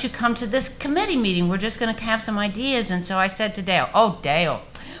 why don't you come to this committee meeting? We're just going to have some ideas. And so I said to Dale, oh, Dale,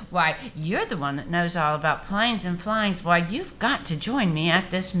 why, you're the one that knows all about planes and flyings. Why, you've got to join me at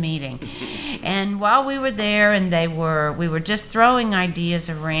this meeting. And while we were there and we were just throwing ideas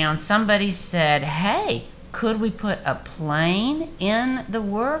around, somebody said, hey, could we put a plane in the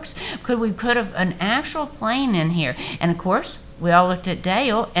Works? Could we put an actual plane in here? And of course, we all looked at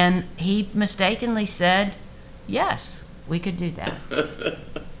Dale, and he mistakenly said, yes, we could do that.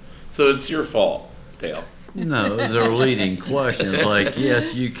 So it's your fault, Dale. No, they're leading questions like,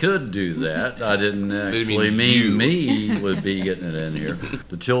 yes, you could do that. I didn't actually mean me would be getting it in here.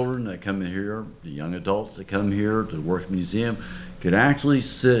 The children that come in here, the young adults that come here to the Works Museum, could actually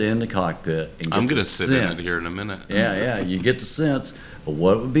sit in the cockpit and get I'm going to sit in it here in a minute. Yeah, you get the sense of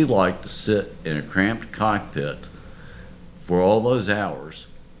what it would be like to sit in a cramped cockpit for all those hours,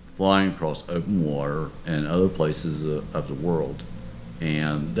 flying across open water and other places of the world.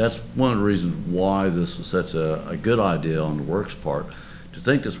 And that's one of the reasons why this was such a good idea on the Works part, to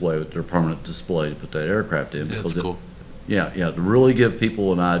think this way with their permanent display, to put that aircraft in. That's cool. To really give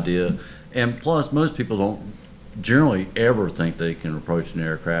people an idea. And plus, most people don't generally ever think they can approach an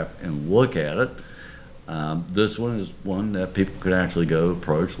aircraft and look at it. This one is one that people could actually go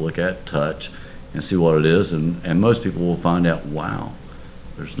approach, look at, touch, and see what it is. And most people will find out, wow,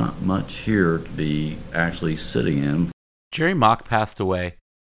 there's not much here to be actually sitting in. Jerry Mock passed away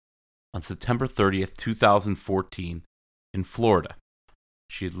on September 30th, 2014 in Florida.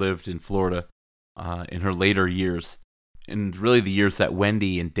 She had lived in Florida in her later years, and really the years that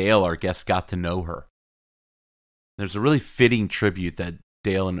Wendy and Dale, our guests, got to know her. There's a really fitting tribute that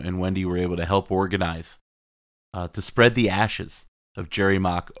Dale and Wendy were able to help organize to spread the ashes of Jerry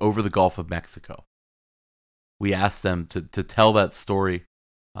Mock over the Gulf of Mexico. We asked them to tell that story,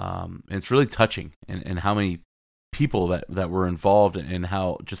 and it's really touching, and how many people that were involved, and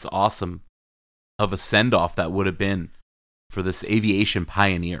how just awesome of a send-off that would have been for this aviation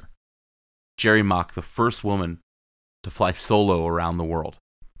pioneer. Jerry Mock, the first woman to fly solo around the world.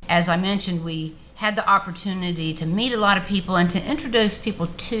 As I mentioned, we had the opportunity to meet a lot of people and to introduce people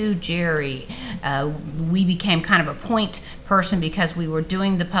to Jerry. We became kind of a point person because we were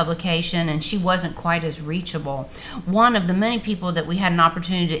doing the publication and she wasn't quite as reachable. One of the many people that we had an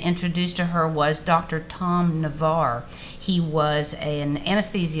opportunity to introduce to her was Dr. Tom Navarre. He was an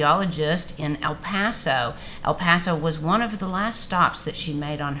anesthesiologist in El Paso. El Paso was one of the last stops that she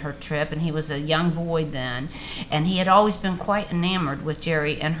made on her trip, and he was a young boy then, and he had always been quite enamored with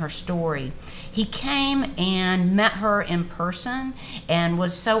Jerry and her story. He came and met her in person and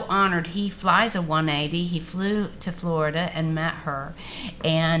was so honored. He flies a 180. He flew to Florida and met her,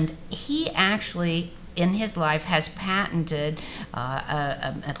 and he actually in his life has patented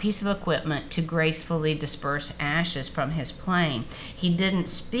a piece of equipment to gracefully disperse ashes from his plane. He didn't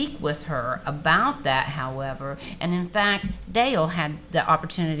speak with her about that, however, and in fact, Dale had the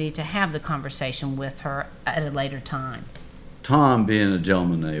opportunity to have the conversation with her at a later time. Tom, being a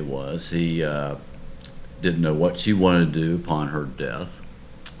gentleman that he was, he didn't know what she wanted to do upon her death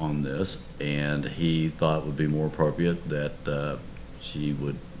on this, and he thought it would be more appropriate that she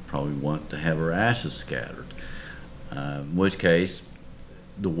would probably want to have her ashes scattered. In which case,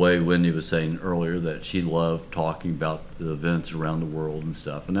 the way Wendy was saying earlier, that she loved talking about the events around the world and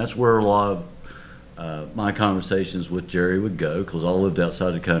stuff, and that's where a lot of my conversations with Jerry would go, because I lived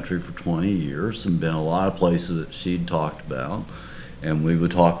outside the country for 20 years and been a lot of places that she'd talked about, and we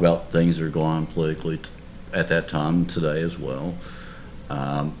would talk about things that are going on politically at that time and today as well.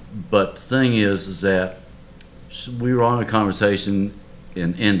 But the thing is that we were on a conversation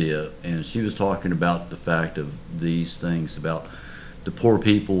in India, and she was talking about the fact of these things about the poor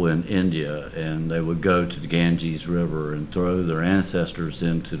people in India, and they would go to the Ganges River and throw their ancestors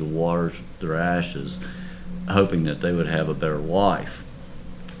into the waters, their ashes, hoping that they would have a better life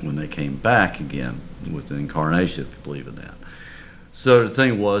when they came back again with the incarnation, if you believe in that. So the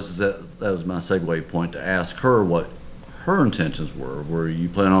thing was that was my segue point to ask her what her intentions were. Were you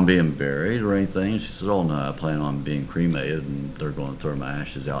planning on being buried or anything? She said, oh no, I plan on being cremated, and they're going to throw my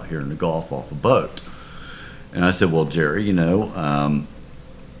ashes out here in the Gulf off a boat. And I said, well, Jerry, you know,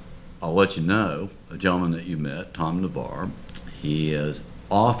 I'll let you know, a gentleman that you met, Tom Navarre, he has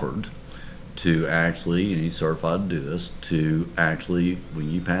offered to actually, and he's certified to do this, to actually,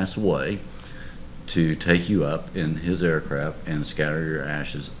 when you pass away, to take you up in his aircraft and scatter your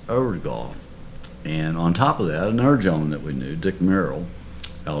ashes over the Gulf. And on top of that, another gentleman that we knew, Dick Merrill,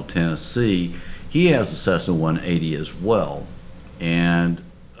 out of Tennessee, he has a Cessna 180 as well. And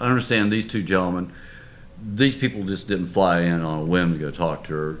I understand these two gentlemen, these people just didn't fly in on a whim to go talk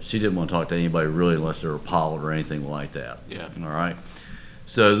to her. She didn't want to talk to anybody really unless they were a pilot or anything like that. Yeah. All right.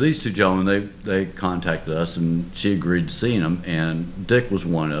 So these two gentlemen, they contacted us, and she agreed to see them. And Dick was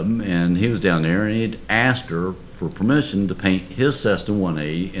one of them, and he was down there, and he'd asked her for permission to paint his Cessna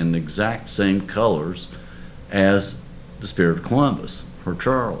 180 in the exact same colors as the Spirit of Columbus, her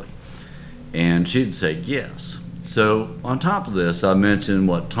Charlie. And she'd said yes. So on top of this, I mentioned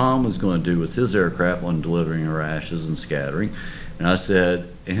what Tom was going to do with his aircraft on delivering her ashes and scattering. And I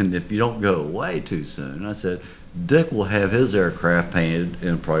said, and if you don't go away too soon, I said, Dick will have his aircraft painted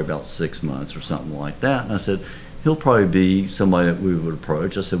in probably about 6 months or something like that. And I said, he'll probably be somebody that we would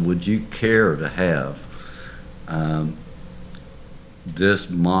approach. I said, would you care to have this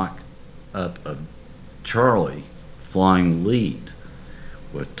mock-up of Charlie flying lead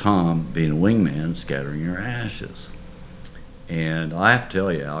with Tom being a wingman scattering your ashes? And I have to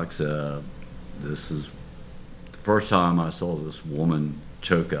tell you, Alex, this is the first time I saw this woman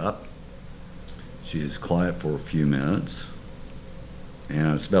choke up. She was quiet for a few minutes,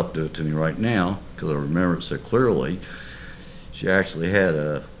 and it's about to do it to me right now because I remember it so clearly. She actually had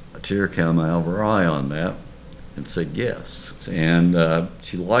a tear come out of her eye on that and said yes, and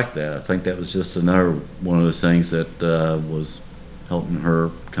she liked that. I think that was just another one of those things that was helping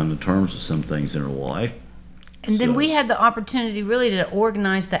her come to terms with some things in her life. And then we had the opportunity really to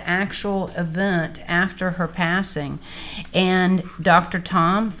organize the actual event after her passing. And Dr.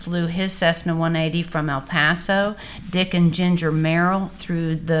 Tom flew his Cessna 180 from El Paso. Dick and Ginger Merrill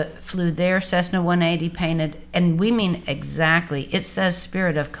flew their Cessna 180 painted, and we mean exactly, it says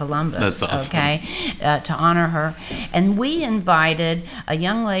Spirit of Columbus. That's awesome. Okay, to honor her. And we invited a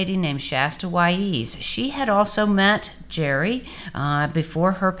young lady named Shasta Waiz. She had also met Jerry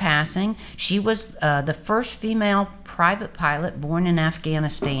before her passing. She was the first female private pilot born in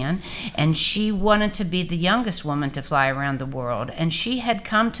Afghanistan, and she wanted to be the youngest woman to fly around the world. And she had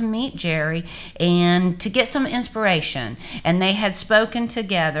come to meet Jerry and to get some inspiration, and they had spoken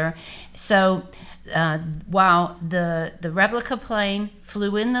together. So while the replica plane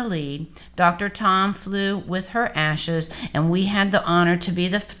flew in the lead. Dr. Tom flew with her ashes, and we had the honor to be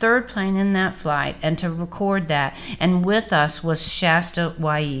the third plane in that flight and to record that. And with us was Shasta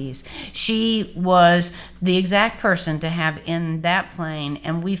Waiz. She was the exact person to have in that plane,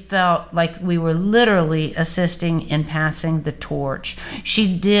 and we felt like we were literally assisting in passing the torch.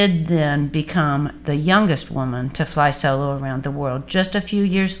 She did then become the youngest woman to fly solo around the world just a few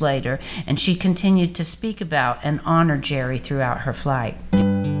years later, and she continued to speak about and honor Jerry throughout her flight.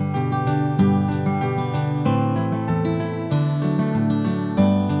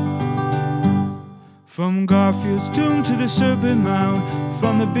 From Garfield's tomb to the Serpent Mound,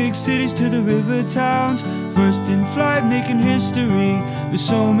 from the big cities to the river towns, first in flight making history. There's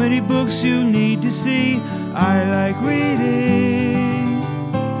so many books you need to see. I like reading,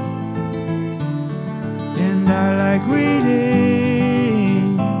 and I like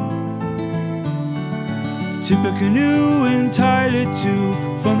reading. Tippecanoe and Tyler too,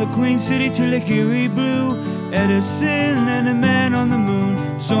 from the Queen City to Lake Erie Blue, Edison and a Man on the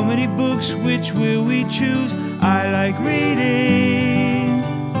Moon. So many books, which will we choose? I like reading,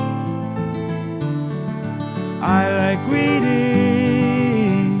 I like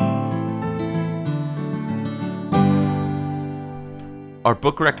reading. Our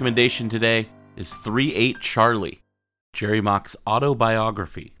book recommendation today is 3-8 Charlie, Jerry Mock's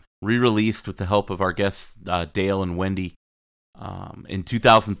autobiography, re-released with the help of our guests Dale and Wendy in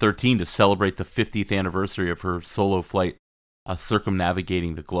 2013 to celebrate the 50th anniversary of her solo flight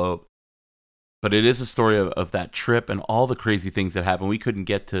circumnavigating the globe. But it is a story of that trip and all the crazy things that happened. We couldn't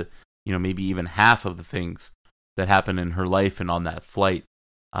get to, maybe even half of the things that happened in her life and on that flight.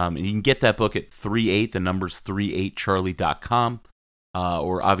 And you can get that book at 38, the number's 38charlie.com,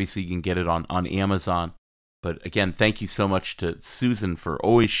 or obviously you can get it on Amazon. But again, thank you so much to Susan for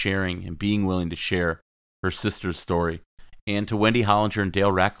always sharing and being willing to share her sister's story, and to Wendy Hollinger and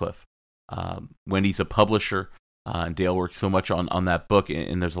Dale Ratcliffe. Wendy's a publisher, and Dale worked so much on that book,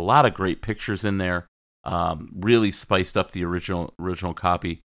 and there's a lot of great pictures in there. Really spiced up the original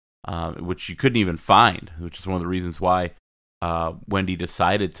copy, which you couldn't even find, which is one of the reasons why Wendy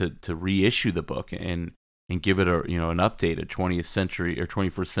decided to reissue the book and give it an updated 20th century or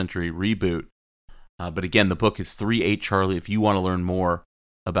 21st century reboot. But again, the book is 3-8 Charlie if you want to learn more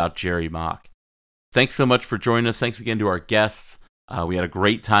about Jerry Mock. Thanks so much for joining us. Thanks again to our guests. We had a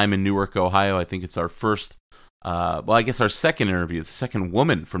great time in Newark, Ohio. I think it's our first, our second interview. It's the second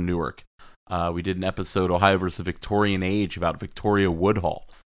woman from Newark. We did an episode, Ohio versus the Victorian Age, about Victoria Woodhull,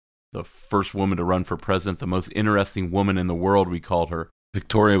 the first woman to run for president, the most interesting woman in the world, we called her.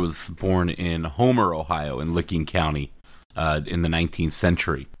 Victoria was born in Homer, Ohio, in Licking County in the 19th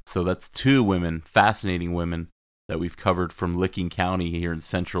century. So that's two women, fascinating women, that we've covered from Licking County here in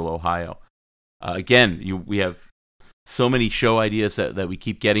central Ohio. We have so many show ideas that we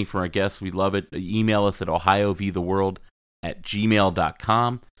keep getting from our guests. We love it. Email us at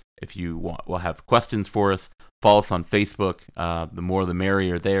ohiovtheworld@gmail.com. If you will have questions for us, follow us on Facebook. The more the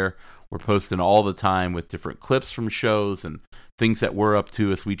merrier there. We're posting all the time with different clips from shows and things that we're up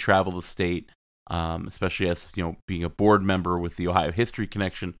to as we travel the state, especially as being a board member with the Ohio History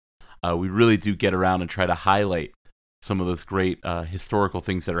Connection. We really do get around and try to highlight some of those great historical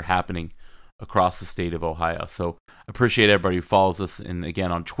things that are happening across the state of Ohio. So I appreciate everybody who follows us, and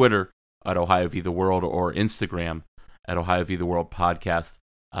again on Twitter at Ohio v. the World or Instagram at Ohio v. the World Podcast.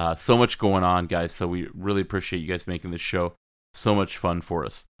 So much going on, guys, so we really appreciate you guys making this show so much fun for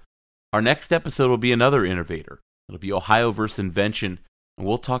us. Our next episode will be another innovator. It'll be Ohio versus Invention, and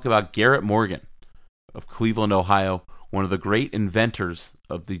we'll talk about Garrett Morgan of Cleveland, Ohio, one of the great inventors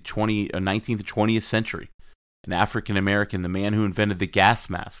of the 19th to 20th century, an African-American, the man who invented the gas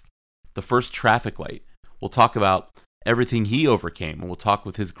mask, the first traffic light. We'll talk about everything he overcame, and we'll talk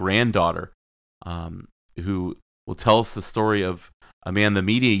with his granddaughter, who will tell us the story of a man the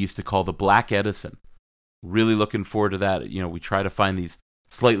media used to call the Black Edison. Really looking forward to that. We try to find these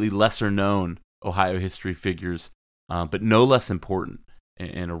slightly lesser-known Ohio history figures, but no less important,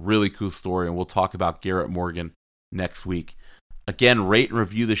 and a really cool story, and we'll talk about Garrett Morgan next week. Again, rate and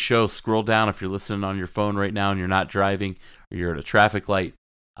review the show. Scroll down if you're listening on your phone right now and you're not driving or you're at a traffic light.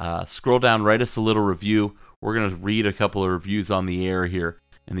 Scroll down, write us a little review. We're going to read a couple of reviews on the air here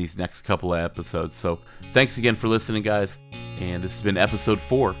in these next couple of episodes. So thanks again for listening, guys. And this has been episode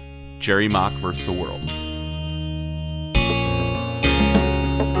 4, Jerry Mock vs. the World.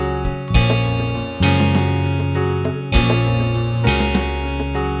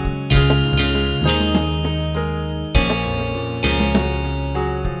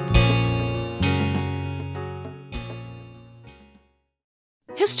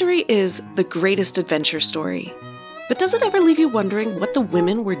 History is the greatest adventure story. But does it ever leave you wondering what the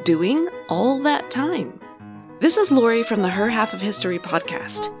women were doing all that time? This is Lori from the Her Half of History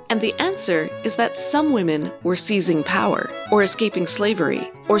podcast, and the answer is that some women were seizing power, or escaping slavery,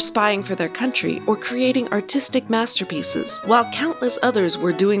 or spying for their country, or creating artistic masterpieces, while countless others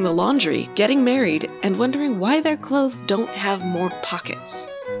were doing the laundry, getting married, and wondering why their clothes don't have more pockets.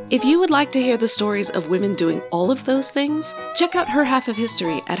 If you would like to hear the stories of women doing all of those things, check out Her Half of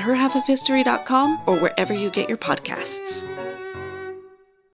History at herhalfofhistory.com or wherever you get your podcasts.